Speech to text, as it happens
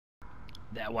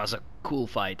That was a cool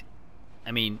fight.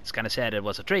 I mean, it's kind of sad it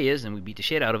was Atreus and we beat the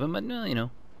shit out of him, but no, you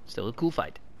know, still a cool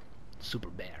fight. Super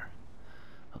bear.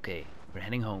 Okay, we're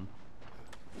heading home.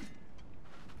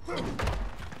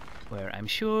 Where I'm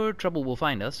sure trouble will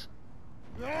find us.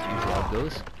 That's usually how it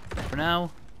goes. But for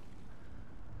now,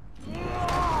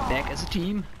 back as a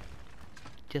team.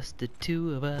 Just the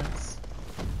two of us.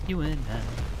 You and I.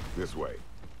 This way.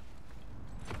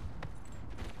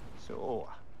 So,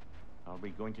 are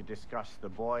we going to discuss the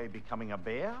boy becoming a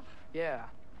bear? Yeah.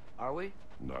 Are we?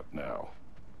 Not now.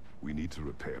 We need to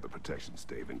repair the protection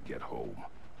stave and get home.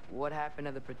 What happened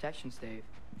to the protection stave?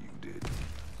 You did.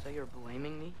 So you're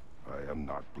blaming me? I am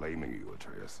not blaming you,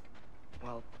 Atreus.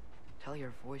 Well, tell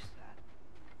your voice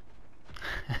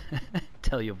that.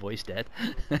 Tell your voice that.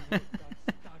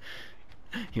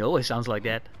 He always sounds like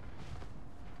that.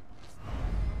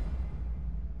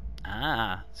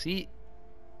 Ah, see?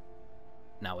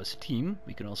 Now as a team,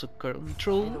 we can also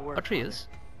control Atreus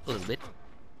a little bit.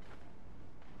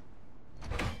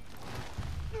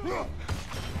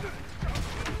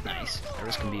 Nice.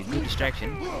 Atreus can be a good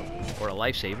distraction or a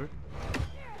lifesaver.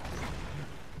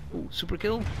 Ooh, super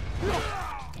kill.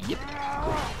 Yep.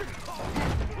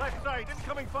 Left side,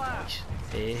 incoming fire. Nice.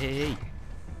 Hey, hey, hey.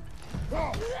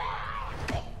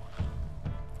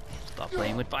 Stop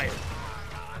playing with fire.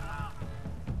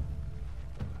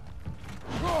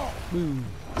 Boom.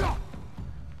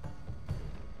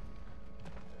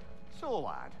 So,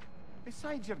 lad,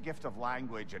 besides your gift of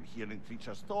language and hearing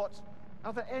creatures' thoughts,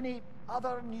 are there any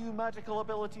other new magical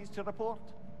abilities to report?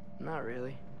 Not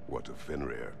really. What of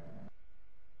Fenrir?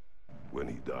 When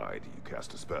he died, you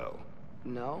cast a spell.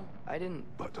 No, I didn't.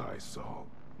 But I saw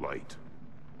light.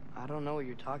 I don't know what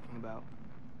you're talking about.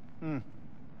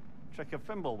 Trick of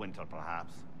Fimbulwinter,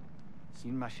 perhaps.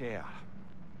 Seen my share.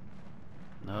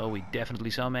 No, we definitely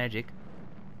saw magic.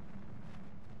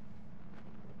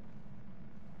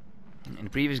 In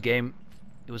the previous game,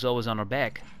 it was always on our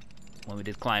back when we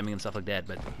did climbing and stuff like that,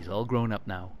 but he's all grown up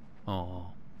now.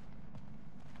 Oh.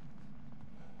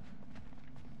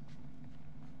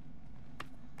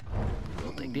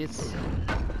 We'll take this.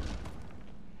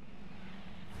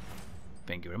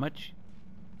 Thank you very much.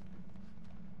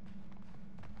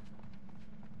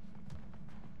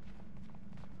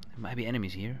 There might be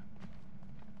enemies here.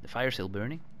 The fire's still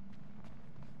burning.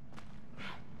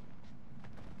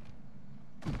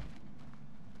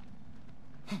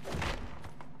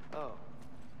 Oh,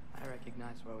 I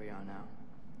recognize where we are now.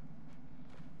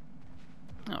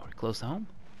 Oh, we're close to home.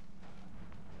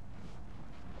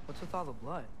 What's with all the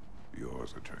blood?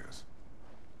 Yours, Atreus.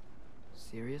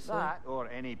 Seriously? That, or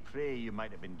any prey you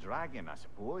might have been dragging, I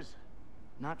suppose.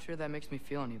 Not sure that makes me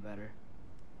feel any better.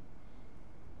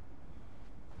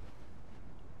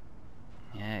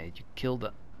 Yeah, you killed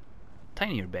a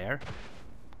tinier bear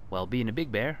while being a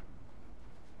big bear.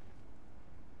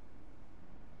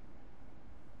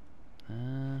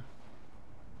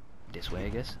 This way, I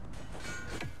guess.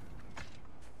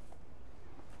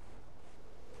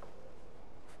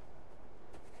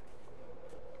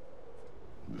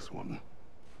 This one.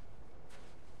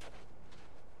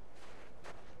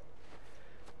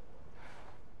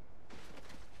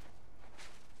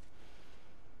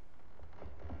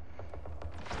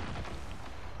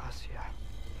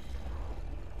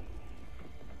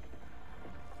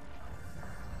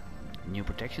 New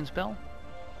protection spell?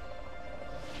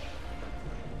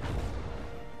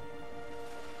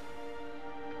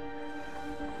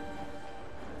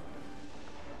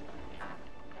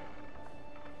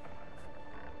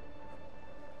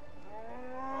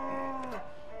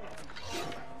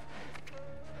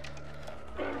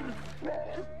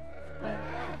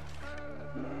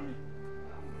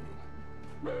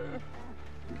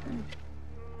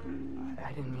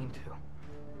 I didn't mean to.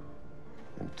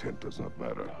 Intent does not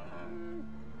matter.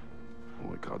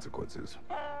 Only consequences.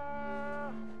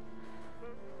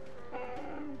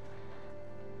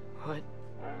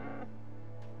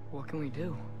 What can we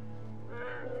do?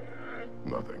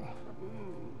 Nothing.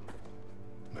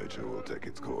 Nature will take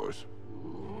its course.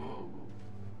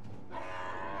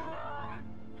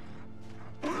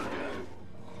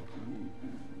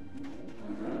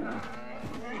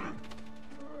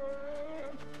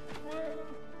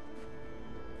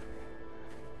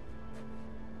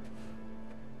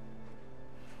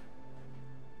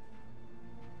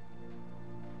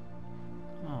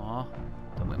 Aw,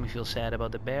 don't make me feel sad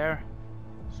about the bear.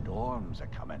 Storms are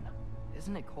coming.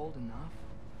 Isn't it cold enough?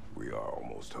 We are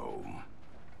almost home.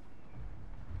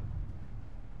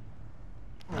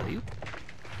 Are you?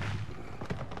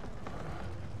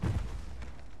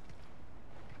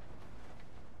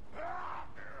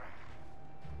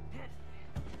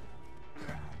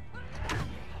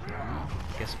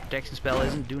 Guess the protection spell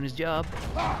isn't doing his job.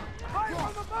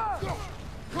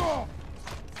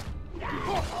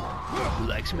 Who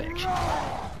likes some action?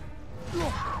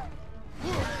 Yeah.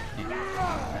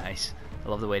 Nice. I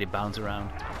love the way they bounce around.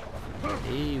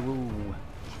 Hey, woo.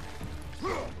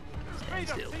 Stand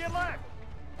still.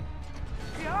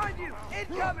 Behind you!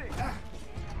 Incoming!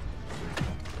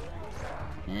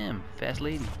 Damn, fast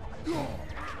lady.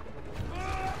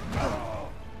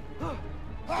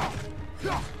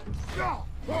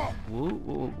 Whoa,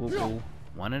 whoa, whoa, whoa.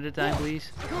 One at a time,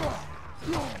 please. Got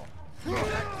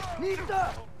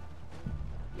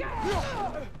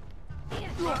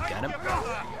him.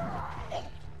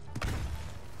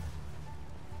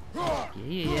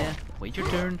 Yeah. Wait your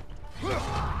turn.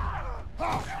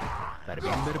 Bada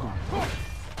bing, bada boom.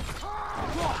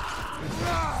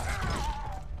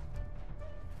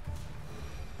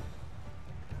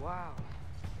 Wow.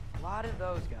 A lot of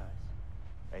those guys.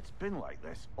 It's been like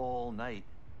this all night.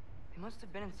 They must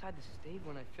have been inside the stave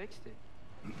when I fixed it.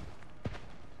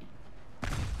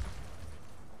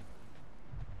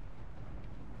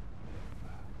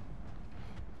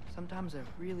 Sometimes I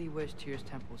really wish Tyr's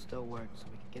temple still worked so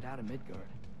we could get out of Midgard.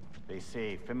 They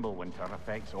say Fimbulwinter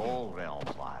affects all realms,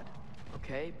 lad.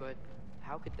 Okay, but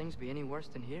how could things be any worse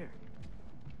than here?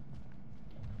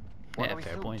 What Yeah, are we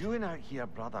fair still point. doing out here,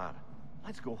 brother?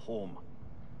 Let's go home.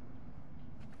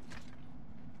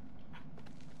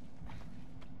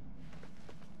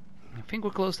 I think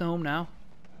we're close to home now.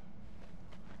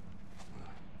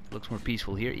 Looks more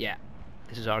peaceful here. Yeah,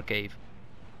 this is our cave.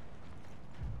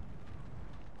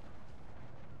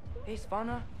 Hey,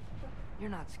 Svanna, you're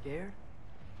not scared.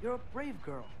 You're a brave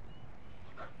girl.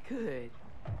 Good.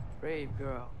 Brave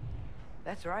girl.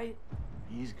 That's right.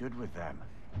 He's good with them.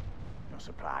 No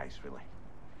surprise, really.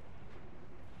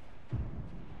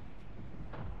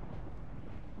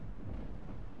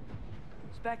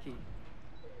 Specky,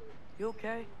 you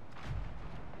okay?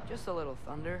 Just a little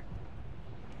thunder.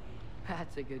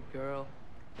 That's a good girl.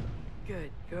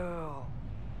 Good girl.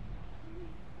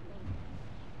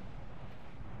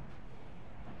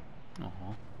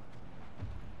 Aw.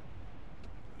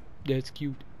 That's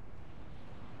cute.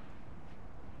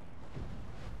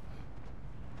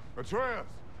 Atreus!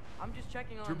 I'm just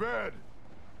checking on... To bed!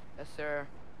 Yes, sir.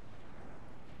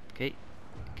 Okay,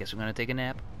 guess we're gonna take a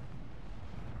nap.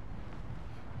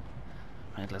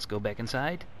 Alright, let's go back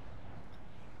inside.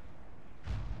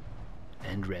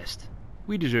 And rest.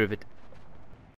 We deserve it.